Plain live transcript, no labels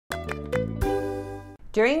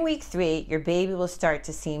During week 3, your baby will start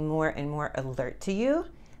to seem more and more alert to you,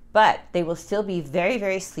 but they will still be very,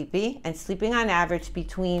 very sleepy and sleeping on average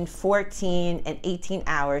between 14 and 18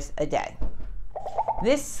 hours a day.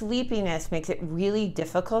 This sleepiness makes it really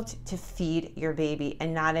difficult to feed your baby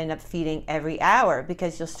and not end up feeding every hour,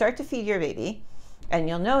 because you'll start to feed your baby and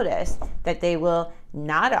you'll notice that they will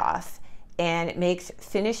nod off, and it makes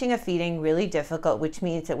finishing a feeding really difficult, which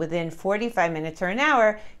means that within 45 minutes or an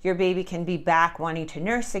hour, your baby can be back wanting to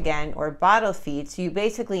nurse again or bottle feed, so you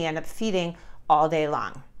basically end up feeding all day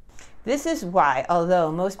long. This is why,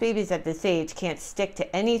 although most babies at this age can't stick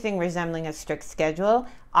to anything resembling a strict schedule,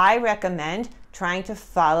 I recommend trying to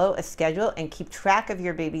follow a schedule and keep track of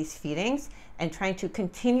your baby's feedings and trying to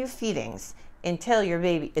continue feedings until your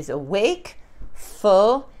baby is awake,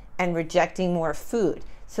 full, and rejecting more food.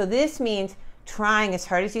 So this means trying as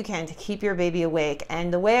hard as you can to keep your baby awake.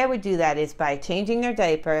 And the way I would do that is by changing their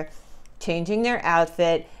diaper, changing their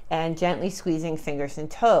outfit, and gently squeezing fingers and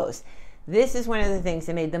toes. This is one of the things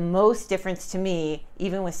that made the most difference to me,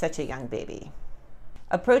 even with such a young baby.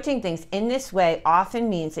 Approaching things in this way often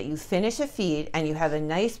means that you finish a feed and you have a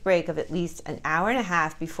nice break of at least an hour and a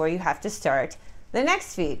half before you have to start the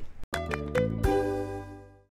next feed.